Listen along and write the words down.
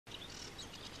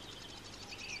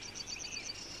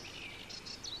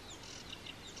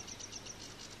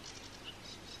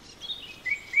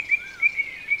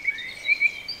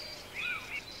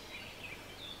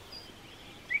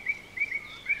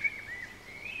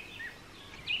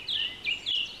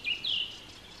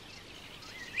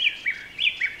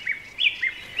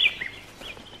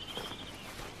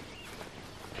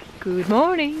Good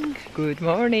morning, good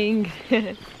morning.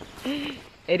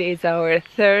 It is our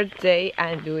third day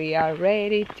and we are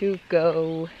ready to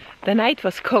go. The night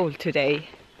was cold today.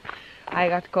 I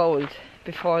got cold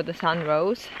before the sun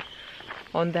rose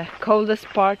on the coldest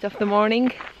part of the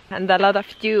morning and a lot of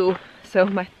dew, so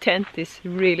my tent is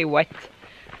really wet.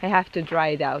 I have to dry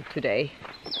it out today.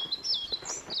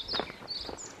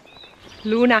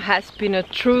 Luna has been a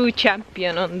true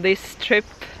champion on this trip.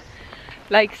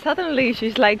 Like suddenly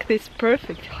she's like this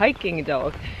perfect hiking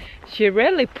dog. She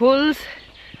rarely pulls.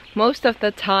 Most of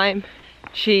the time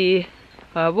she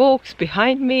walks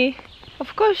behind me.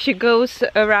 Of course she goes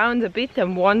around a bit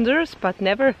and wanders, but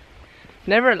never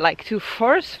like too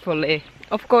forcefully.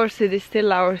 Of course it is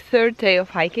still our third day of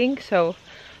hiking, so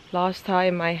last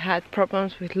time I had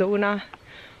problems with Luna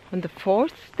on the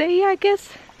fourth day, I guess.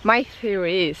 My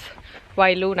theory is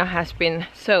why Luna has been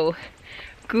so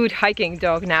good hiking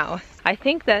dog now. I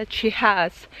think that she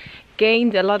has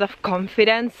gained a lot of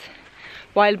confidence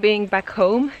while being back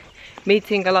home,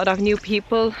 meeting a lot of new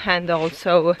people and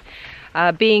also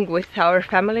being with our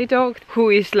family dog, who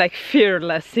is like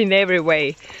fearless in every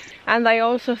way. And I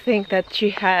also think that she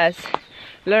has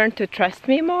learned to trust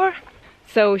me more,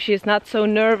 so she's not so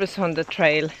nervous on the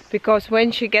trail, because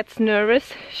when she gets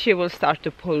nervous she will start to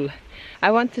pull.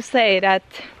 I want to say that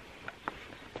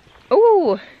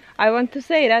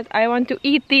I want to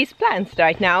eat these plants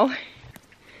right now.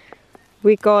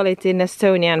 We call it in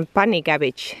Estonian bunny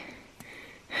cabbage.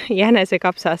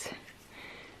 Jänesekapsas.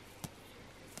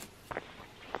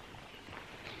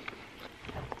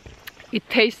 It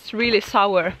tastes really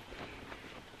sour.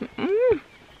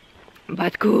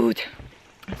 But good.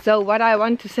 So what I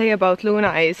want to say about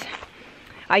Luna is,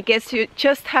 I guess you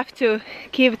just have to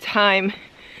give time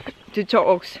to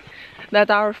dogs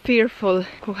that are fearful,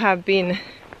 who have been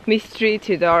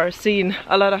mistreated or seen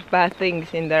a lot of bad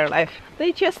things in their life.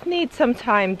 They just need some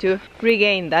time to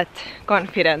regain that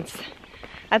confidence.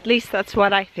 At least that's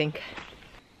what I think.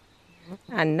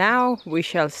 And now we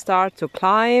shall start to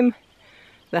climb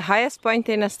the highest point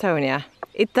in Estonia.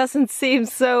 It doesn't seem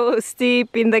so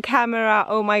steep in the camera.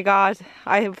 Oh my god,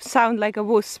 I sound like a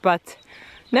wuss, but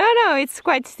no, it's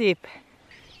quite steep.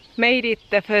 Made it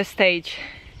the first stage.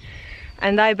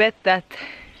 And I bet that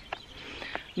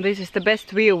this is the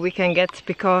best view we can get,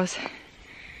 because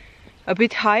a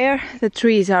bit higher the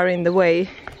trees are in the way.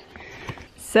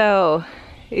 So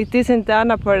it isn't the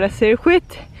Annapurna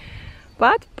circuit,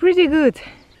 but pretty good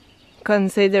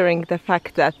considering the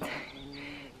fact that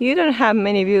you don't have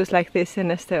many views like this in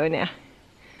Estonia.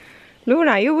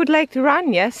 Luna, you would like to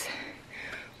run, yes?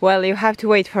 Well, you have to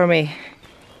wait for me.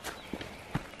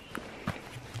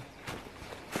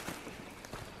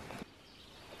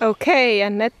 Okay,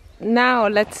 and now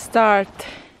let's start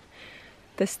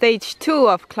the stage 2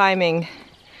 of climbing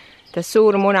the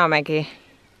Suur Munamägi.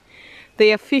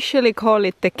 They officially call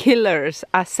it the killer's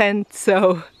ascent,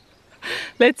 so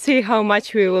let's see how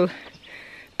much we will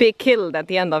be killed at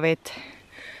the end of it.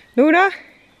 Luna,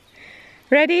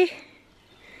 ready?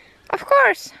 Of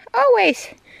course, always.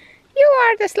 You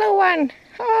are the slow one.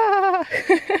 Ah.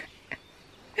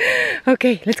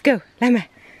 Okay, let's go. Lähme.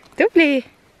 Tubli.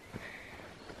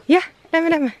 Yeah,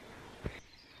 lähme.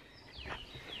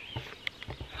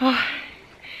 Oh,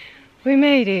 we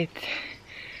made it.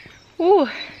 Ooh.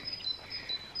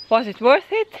 Was it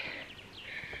worth it?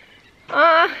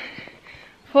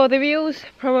 For the views,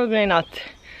 probably not.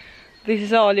 This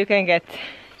is all you can get.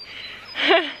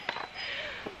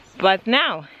 But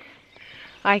now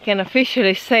I can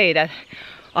officially say that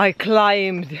I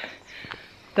climbed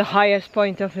the highest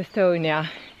point of Estonia.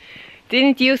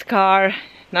 Didn't use car,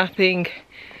 nothing.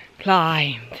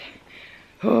 Climbed.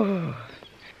 Ooh.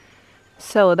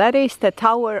 So that is the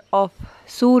tower of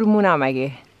Suur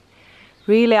Munamägi.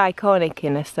 Really iconic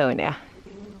in Estonia.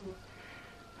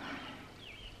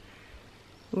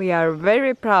 We are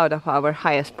very proud of our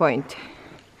highest point.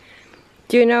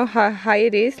 Do you know how high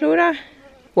it is, Luna?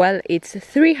 Well, it's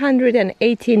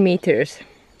 318 meters.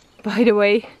 By the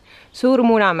way, Suur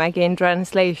Munamägi in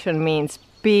translation means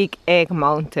big egg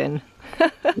mountain.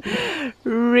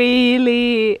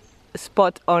 Really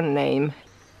spot on name.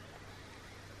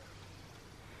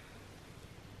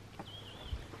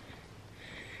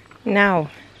 Now,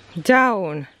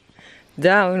 down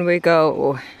we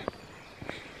go.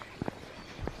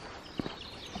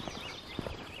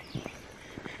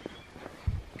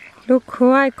 Look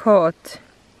who I caught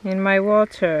in my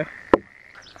water.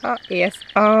 Oh, yes.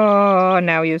 Oh,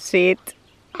 now you see it.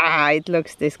 It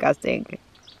looks disgusting.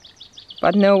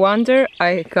 But no wonder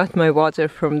I got my water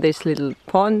from this little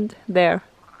pond there.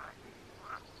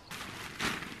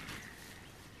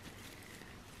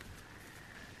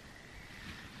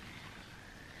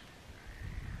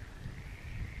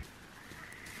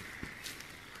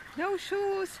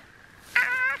 shoes.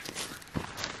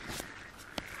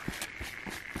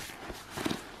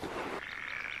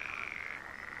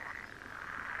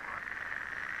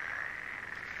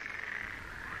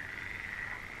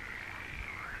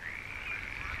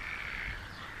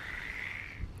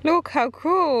 Look how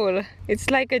cool! It's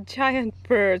like a giant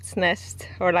bird's nest,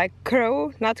 or like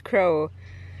crow, not crow.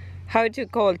 How do you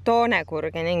call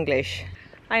toonekurg in English?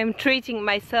 I am treating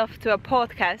myself to a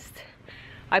podcast.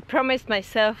 I promised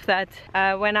myself that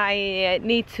when I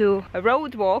need to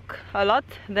road walk a lot,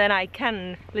 then I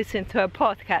can listen to a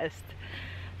podcast.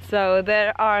 So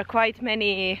there are quite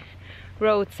many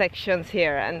road sections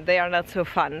here and they are not so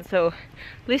fun. So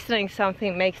listening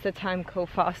something makes the time go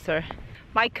faster.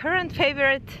 My current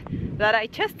favorite that I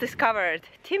just discovered,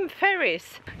 Tim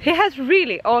Ferriss. He has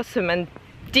really awesome and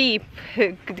deep,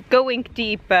 going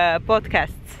deep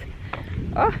podcasts.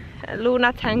 Oh,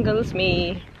 Luna tangles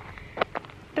me.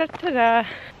 Da, da, da.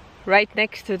 Right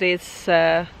next to this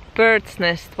bird's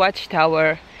nest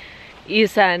watchtower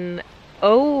is an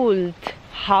old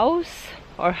house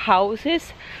or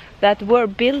houses that were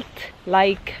built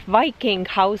like Viking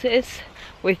houses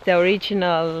with the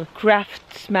original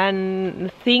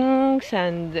craftsman things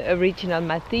and original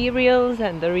materials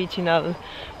and original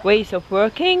ways of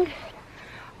working.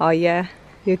 Oh yeah,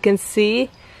 you can see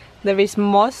there is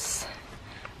moss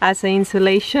as an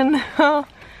insulation.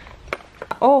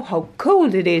 Oh, how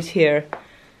cold it is here.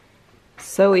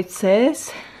 So it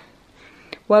says,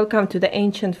 welcome to the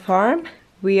ancient farm.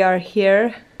 We are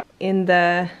here in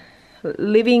the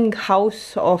living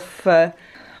house of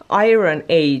Iron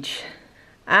Age.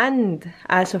 And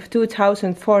as of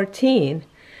 2014,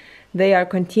 they are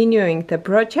continuing the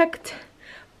project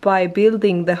by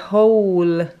building the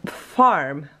whole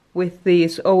farm with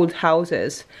these old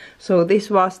houses. So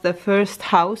this was the first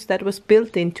house that was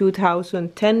built in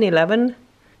 2010-11.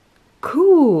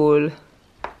 Cool!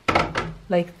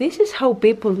 Like, this is how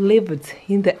people lived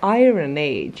in the Iron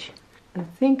Age.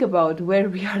 And think about where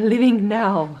we are living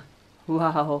now.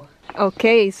 Wow.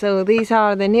 Okay, so these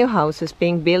are the new houses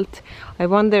being built. I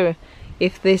wonder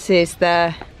if this is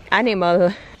the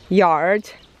animal yard.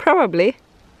 Probably.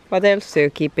 What else do you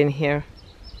keep in here?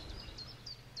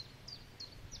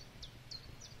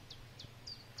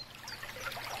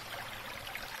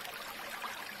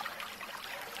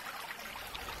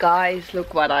 Guys,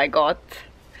 look what I got.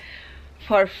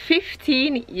 For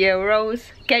 15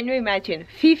 euros, can you imagine?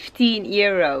 15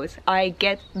 euros, I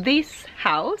get this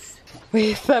house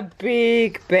with a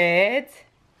big bed.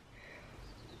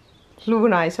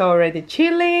 Luna is already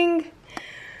chilling.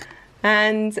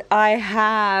 And I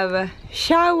have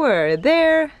shower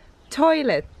there,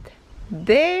 toilet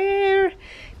there,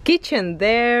 kitchen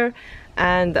there,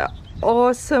 and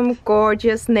awesome,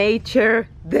 gorgeous nature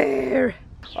there.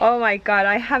 Oh my god,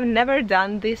 I have never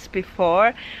done this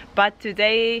before, but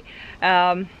today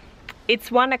it's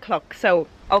 1 o'clock, so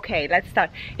okay, let's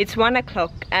start. It's 1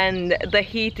 o'clock and the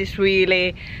heat is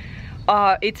really,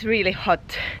 it's really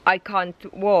hot. I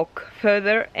can't walk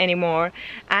further anymore,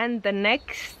 and the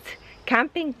next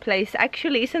camping place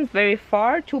actually isn't very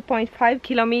far, 2.5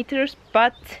 kilometers,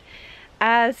 but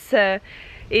as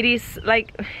it is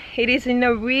in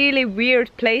a really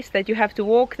weird place that you have to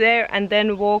walk there and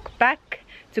then walk back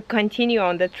to continue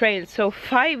on the trail. So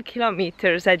 5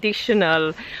 kilometers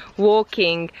additional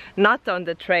walking, not on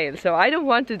the trail. So I don't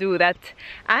want to do that.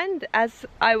 And as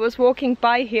I was walking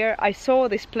by here, I saw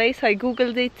this place, I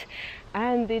googled it,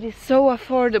 and it is so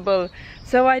affordable.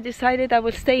 So I decided I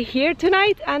will stay here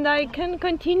tonight and I can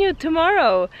continue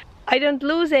tomorrow. I don't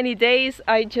lose any days,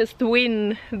 I just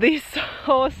win this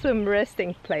awesome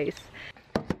resting place.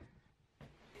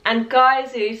 And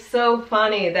guys, it is so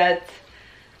funny that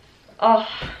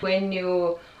when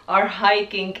you are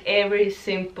hiking, every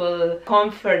simple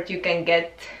comfort you can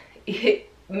get, it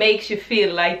makes you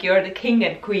feel like you're the king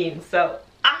and queen. So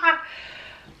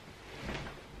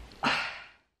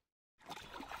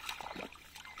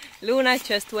Luna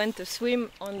just went to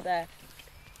swim on the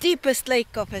deepest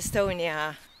lake of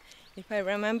Estonia. If I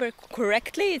remember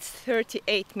correctly, it's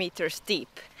 38 meters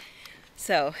deep.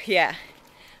 So yeah,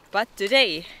 but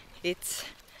today it's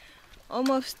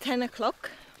almost 10 o'clock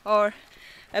or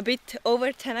a bit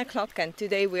over 10 o'clock, and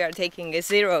today we are taking a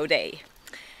 0 day.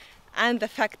 And the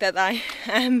fact that I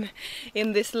am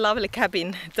in this lovely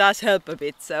cabin does help a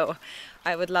bit, so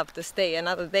I would love to stay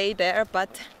another day there,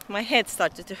 but my head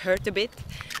started to hurt a bit.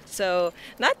 So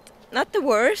not the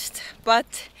worst,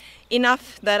 but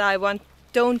enough that I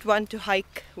don't want to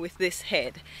hike with this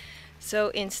head. So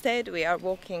instead we are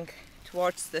walking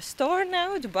towards the store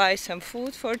now to buy some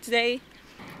food for today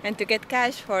and to get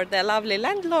cash for the lovely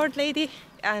landlord lady,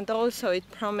 and also it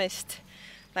promised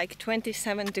like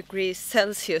 27 degrees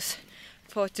Celsius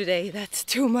for today. That's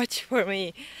too much for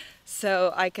me.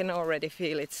 So I can already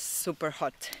feel it's super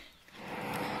hot.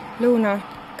 Luna,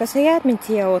 kas sa jääd mind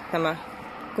siia ootama,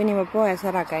 kuni ma poes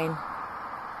ära käin?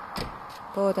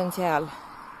 Pood on seal.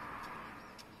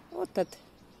 Ootad?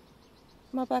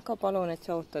 Ma väga palun, et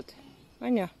sa ootad.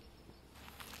 Anja?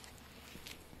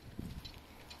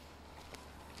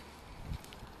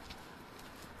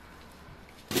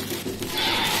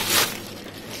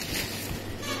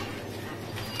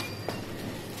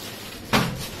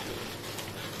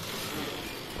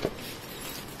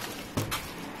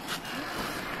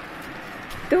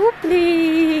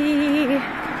 Tubli!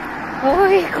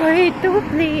 Oi, kui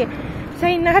tubli!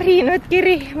 Sain närinud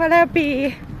kirihma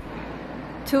läbi.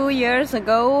 2 years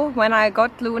ago when I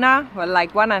got Luna, well,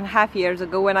 like 1.5 years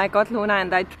ago when I got Luna,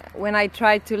 and when I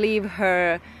tried to leave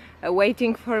her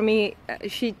waiting for me,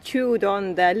 she chewed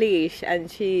on the leash,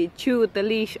 and she chewed the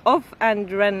leash off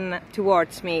and ran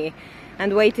towards me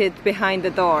and waited behind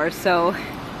the door. So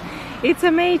it's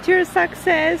a major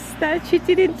success that she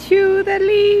didn't chew the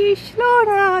leash.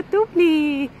 Laura,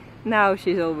 tubli! Now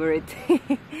she's over it.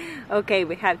 Okay,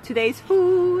 we have today's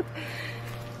food.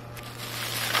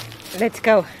 Let's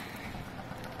go.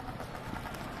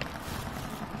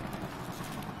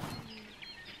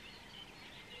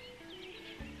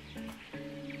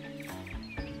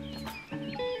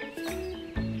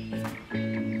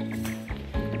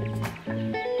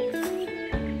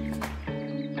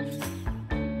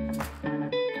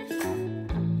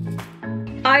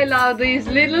 I love these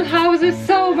little houses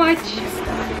so much.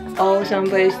 Oh,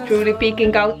 somebody's truly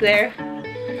peeking out there.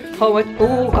 Oh, what?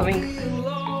 Oh, coming.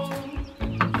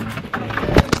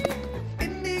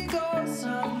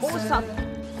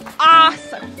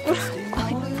 Awesome.